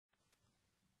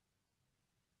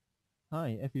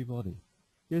Hi everybody,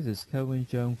 this is Kelvin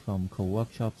Zhang from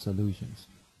Co-Workshop Solutions.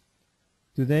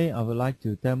 Today I would like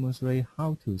to demonstrate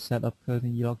how to set up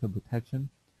curtain e-locker protection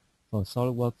for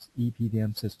SolidWorks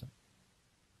EPDM system.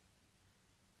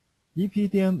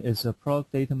 EPDM is a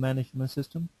product data management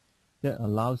system that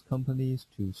allows companies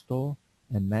to store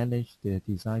and manage their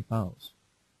design files.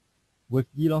 With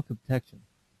e-locker protection,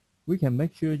 we can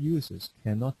make sure users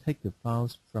cannot take the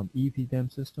files from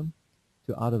EPDM system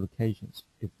to other locations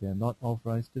if they are not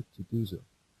authorized to do so.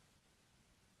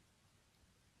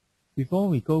 Before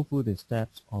we go through the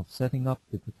steps of setting up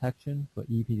the protection for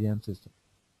EPDM system,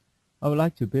 I would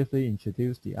like to briefly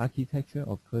introduce the architecture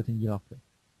of curtain e-locker.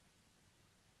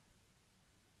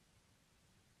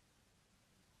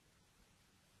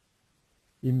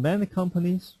 In many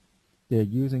companies, they are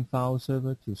using file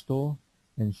server to store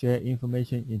and share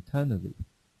information internally.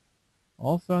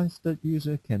 Authorized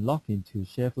user can log into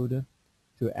share folder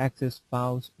to access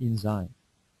files inside.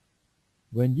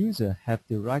 When users have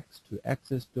the rights to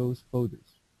access those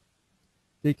folders,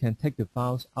 they can take the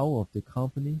files out of the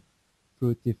company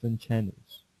through different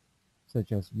channels,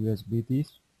 such as USB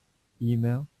disk,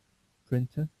 email,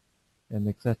 printer, and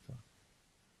etc.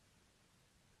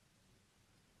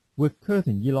 With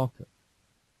curtain e-locker,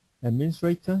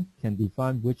 administrator can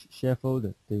define which share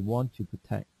folder they want to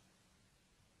protect.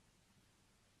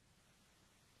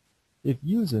 If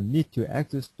users need to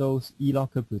access those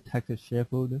e-locker protected share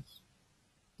folders,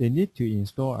 they need to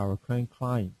install our current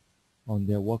client on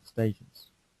their workstations.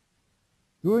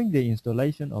 During the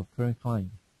installation of current client,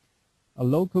 a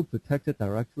local protected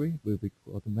directory will be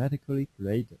automatically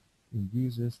created in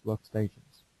users'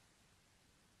 workstations.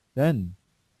 Then,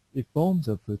 it forms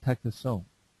a protected zone.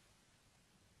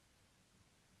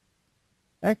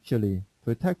 Actually,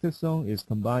 protected zone is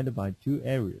combined by two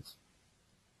areas: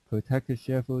 protected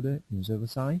share folder in server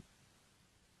side,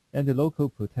 and the local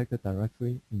protected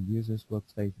directory in user's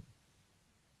workstation.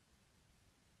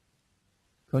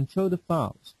 Controlled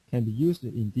files can be used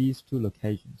in these two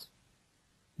locations.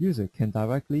 User can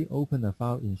directly open a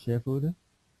file in share folder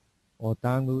or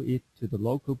download it to the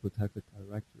local protected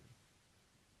directory.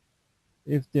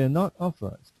 If they are not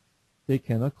authorized, they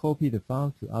cannot copy the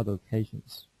file to other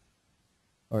locations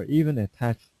or even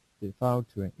attach the file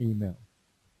to an email.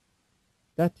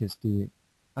 That is the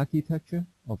architecture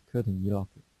of curtain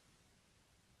e-locker.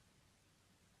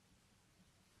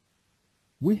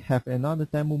 We have another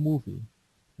demo movie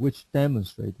which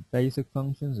demonstrates the basic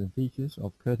functions and features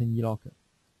of curtain e-locker.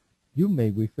 You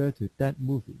may refer to that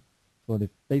movie for the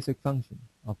basic function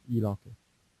of e-locker.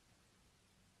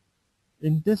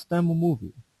 In this demo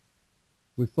movie,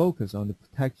 we focus on the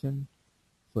protection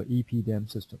for EPDM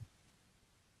system.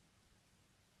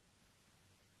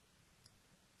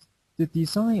 The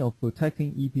design of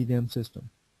protecting EPDM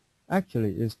system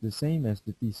actually is the same as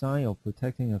the design of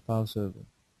protecting a file server.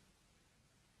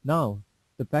 Now,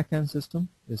 the backend system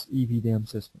is EPDM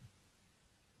system.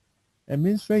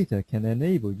 Administrator can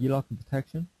enable e-locker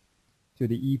protection to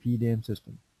the EPDM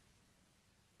system.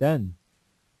 Then,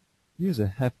 users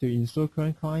have to install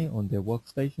current client on their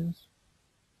workstations.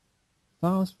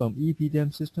 Files from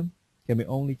EPDM system can be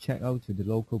only checked out to the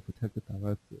local protected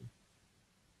directory.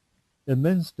 It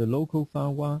means the local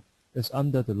file is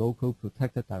under the local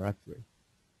protected directory.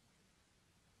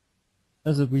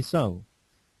 As a result,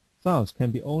 files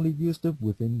can be only used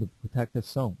within the protected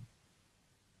zone.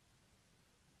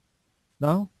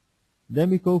 Now, let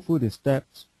me go through the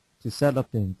steps to set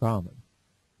up the environment.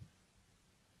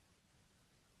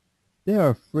 There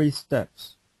are 3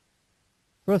 steps.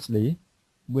 Firstly,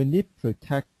 we need to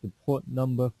protect the port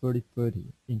number 3030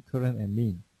 in current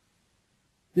admin.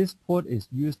 This port is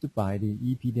used by the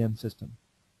EPDM system.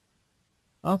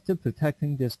 After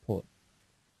protecting this port,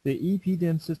 the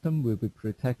EPDM system will be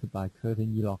protected by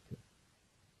curtain e-locker.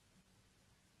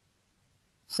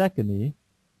 Secondly,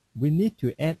 we need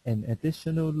to add an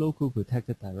additional local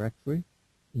protected directory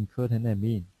in curtain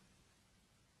admin.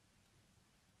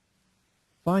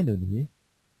 Finally,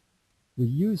 we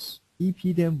use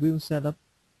EPDM view setup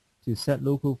to set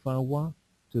local firewall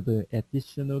to the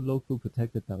additional local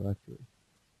protected directory.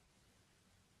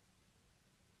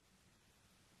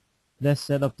 Let's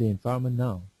set up the environment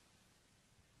now.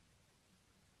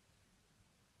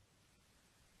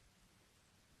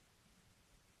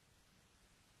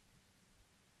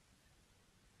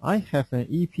 I have an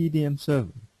EPDM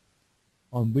server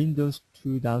on Windows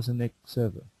 2008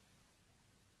 server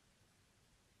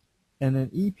and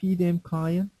an EPDM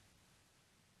client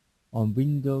on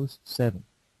Windows 7.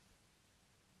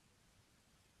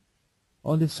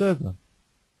 On the server,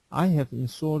 I have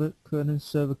installed curtain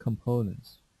server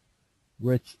components,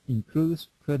 which includes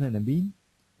curtain admin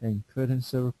and curtain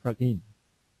server plugin.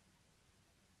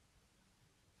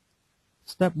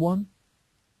 Step 1.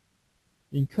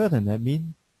 In Curtain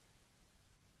Admin,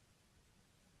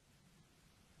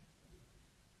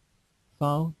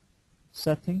 File,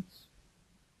 Settings.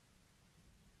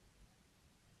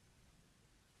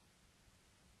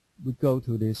 We go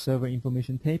to the Server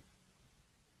Information tab.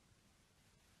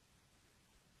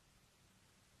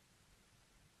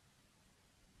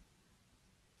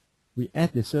 We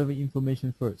add the server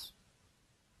information first.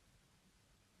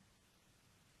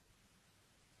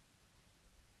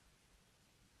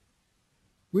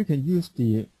 We can use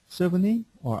the server name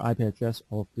or IP address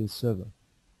of this server.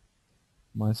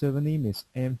 My server name is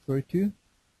M32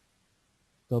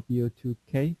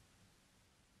 W2K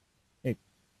 8.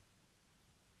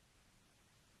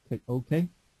 Click OK.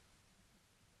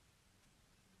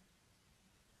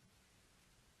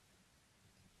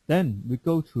 Then we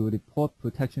go to the Port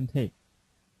Protection tab.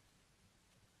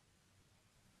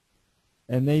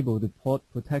 Enable the port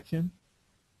protection.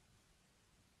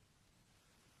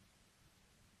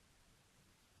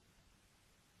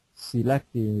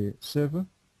 Select the server,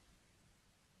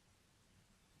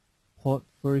 port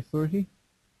 3030,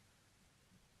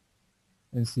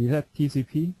 and select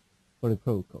TCP for the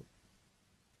protocol.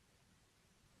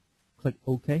 Click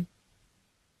OK.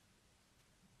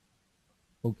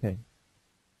 OK.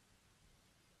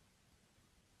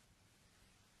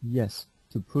 Yes,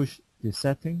 to push the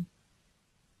setting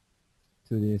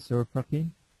to the server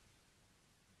plugin.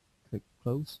 Click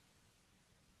Close.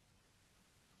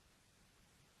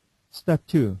 Step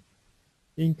 2.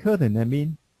 In Curtain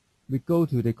Admin, we go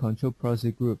to the control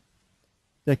process group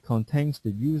that contains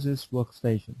the user's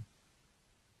workstation.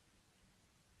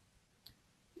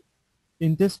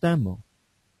 In this demo,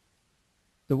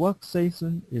 the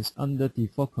workstation is under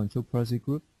default control process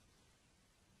group.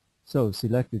 So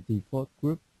select the default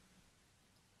group,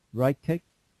 right-click,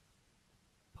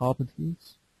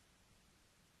 Properties,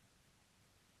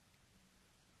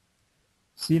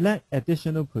 select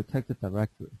Additional Protected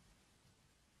Directory,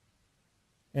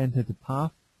 enter the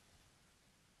path,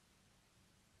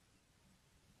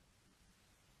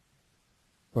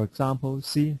 for example,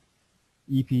 C,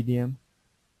 EPDM,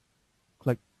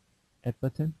 click Add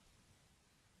button.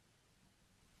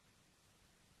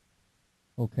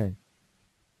 OK.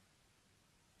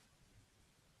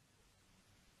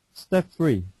 Step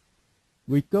 3.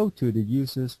 We go to the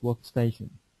user's workstation.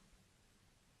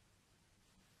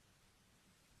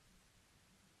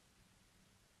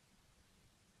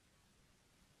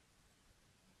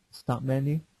 Start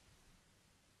menu,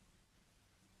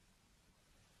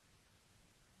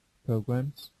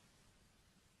 Programs,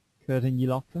 Curtain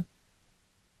eLocker,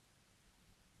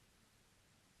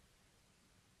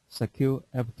 Secure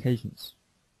Applications.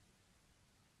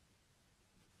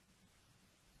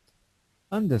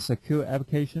 Under Secure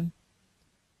Application,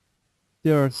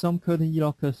 there are some Curtain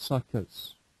eLocker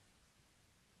shortcuts.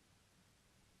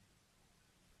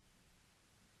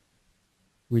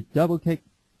 We double-click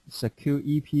Secure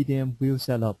EPDM View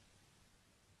Setup.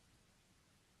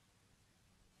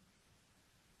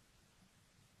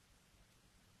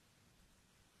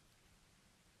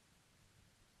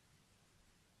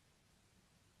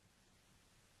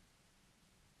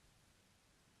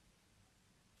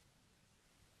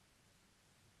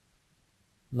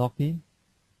 Login.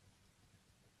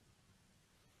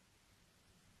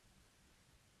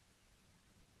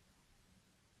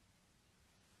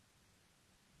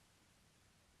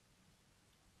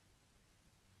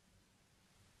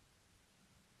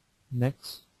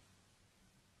 Next.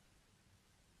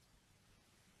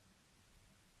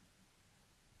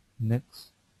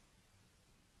 Next.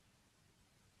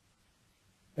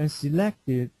 And select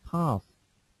the path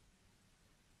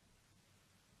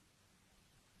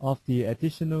of the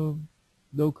additional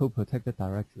local protected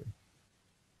directory.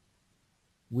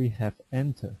 We have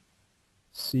entered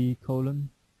C:/EPDM.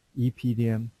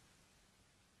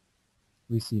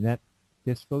 We select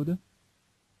this folder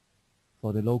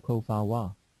for the local file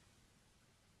var.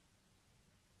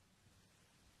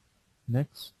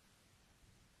 Next.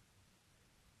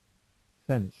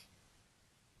 Finish.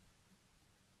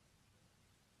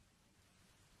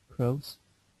 Close.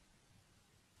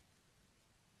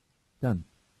 Done.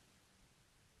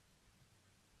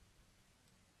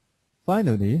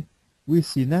 Finally, we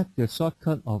select the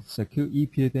shortcut of Secure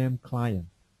EPDM client.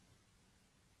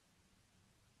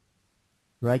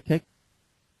 Right-click,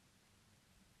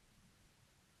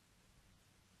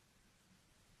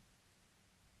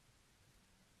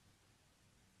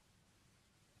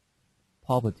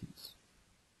 Properties.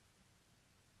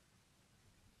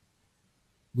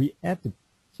 We add the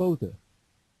folder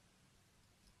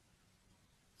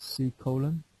C:/,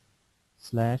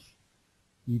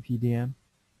 /EPDM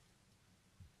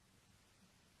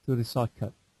to the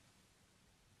shortcut.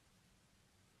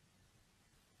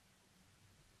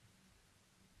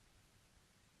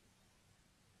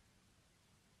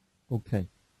 OK.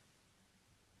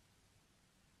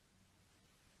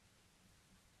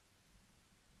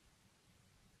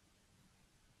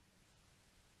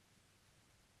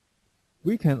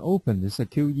 We can open the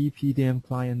secure EPDM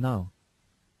client now.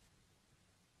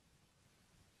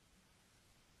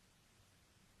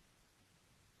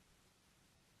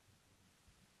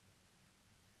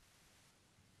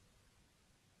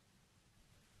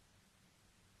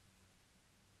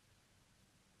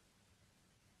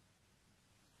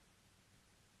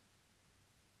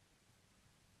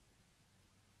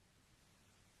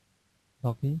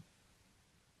 Log in.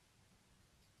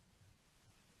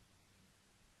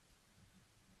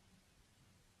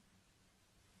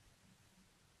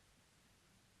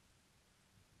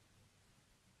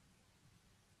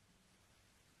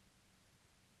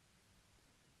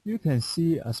 You can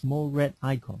see a small red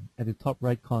icon at the top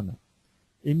right corner.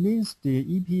 It means the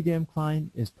EPDM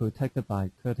client is protected by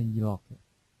Curtain eLocker.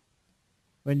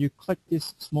 When you click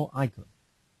this small icon,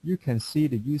 you can see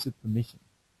the user permission.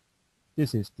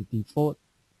 This is the default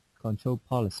control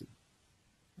policy.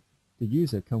 The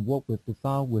user can work with the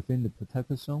file within the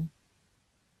protected zone,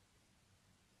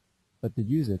 but the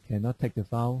user cannot take the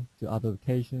file to other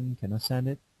locations, cannot send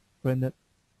it, print it,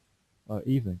 or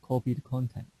even copy the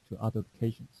content to other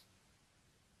applications.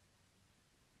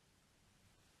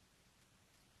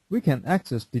 We can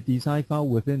access the design file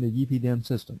within the EPDM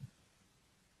system.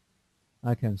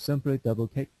 I can simply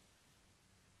double-click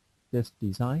this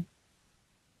design.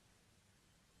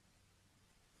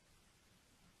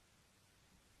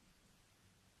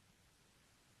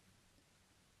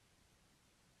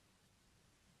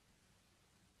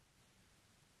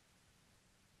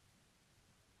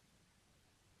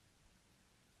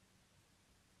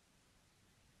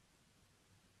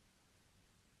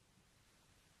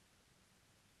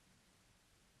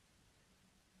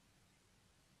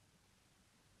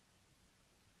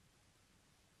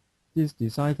 This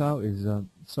design file is a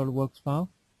SolidWorks file,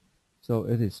 so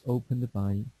it is opened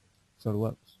by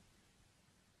SolidWorks.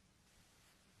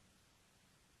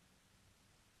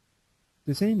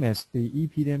 The same as the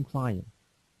EPDM client,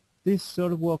 this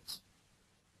SolidWorks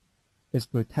is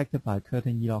protected by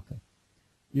Curtain eLocker.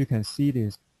 You can see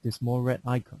this small red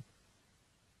icon.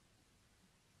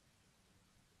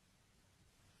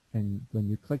 And when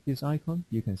you click this icon,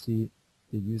 you can see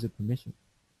the user permission.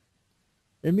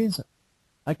 It means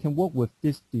I can work with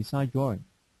this design drawing,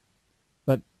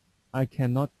 but I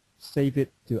cannot save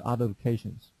it to other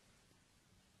locations.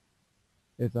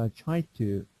 If I try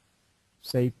to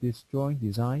save this drawing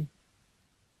design,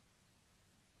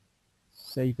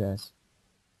 save as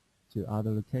to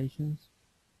other locations,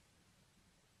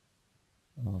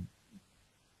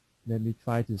 let me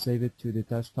try to save it to the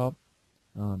desktop.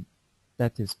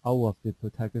 That is out of the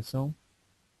protected zone.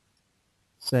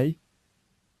 Save.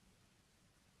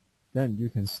 Then you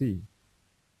can see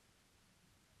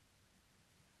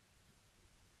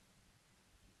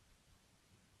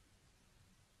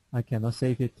I cannot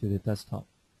save it to the desktop.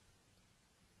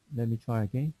 Let me try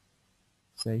again.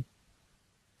 Save.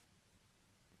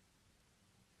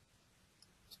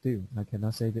 Still, I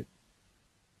cannot save it.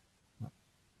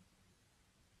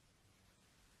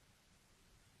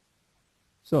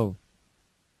 So,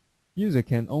 user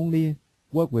can only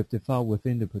work with the file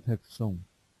within the protected zone.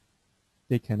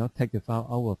 They cannot take the file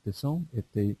out of the zone if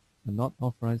they are not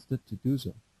authorized to do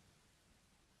so.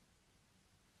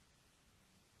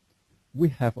 We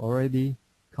have already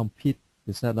completed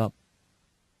the setup.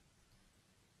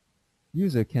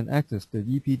 User can access the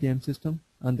EPDM system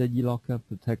under eLocker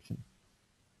protection.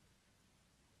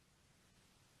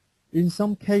 In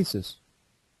some cases,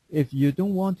 if you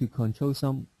don't want to control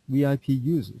some VIP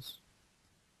users,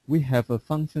 we have a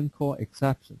function called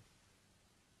exception.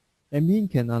 Admin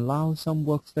can allow some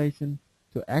workstation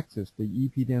to access the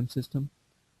EPDM system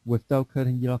without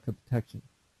Curtain eLocker protection.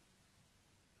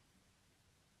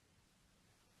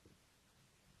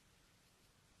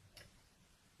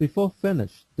 Before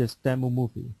finish this demo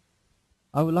movie,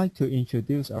 I would like to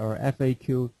introduce our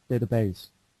FAQ database.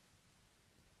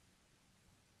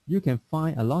 You can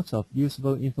find a lot of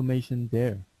useful information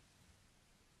there.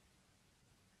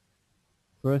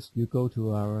 First, you go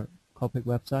to our corporate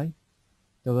website,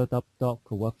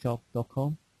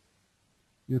 www.coworkshop.com.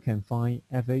 You can find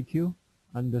FAQ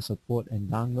under Support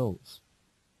and Downloads.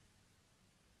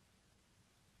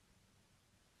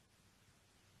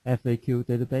 FAQ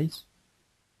database.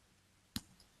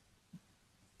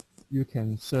 You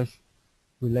can search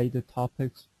related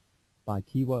topics by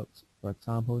keywords. For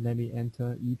example, let me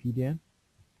enter EPDM,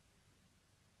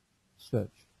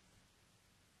 search.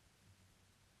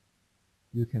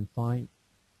 You can find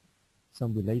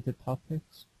some related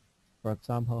topics, for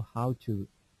example, how to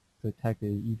protect the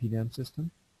EPDM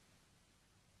system.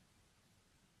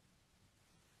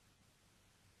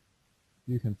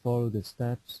 You can follow the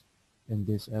steps in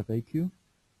this FAQ.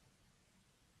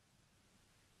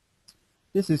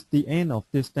 This is the end of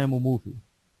this demo movie.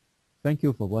 Thank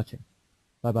you for watching.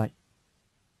 Bye-bye.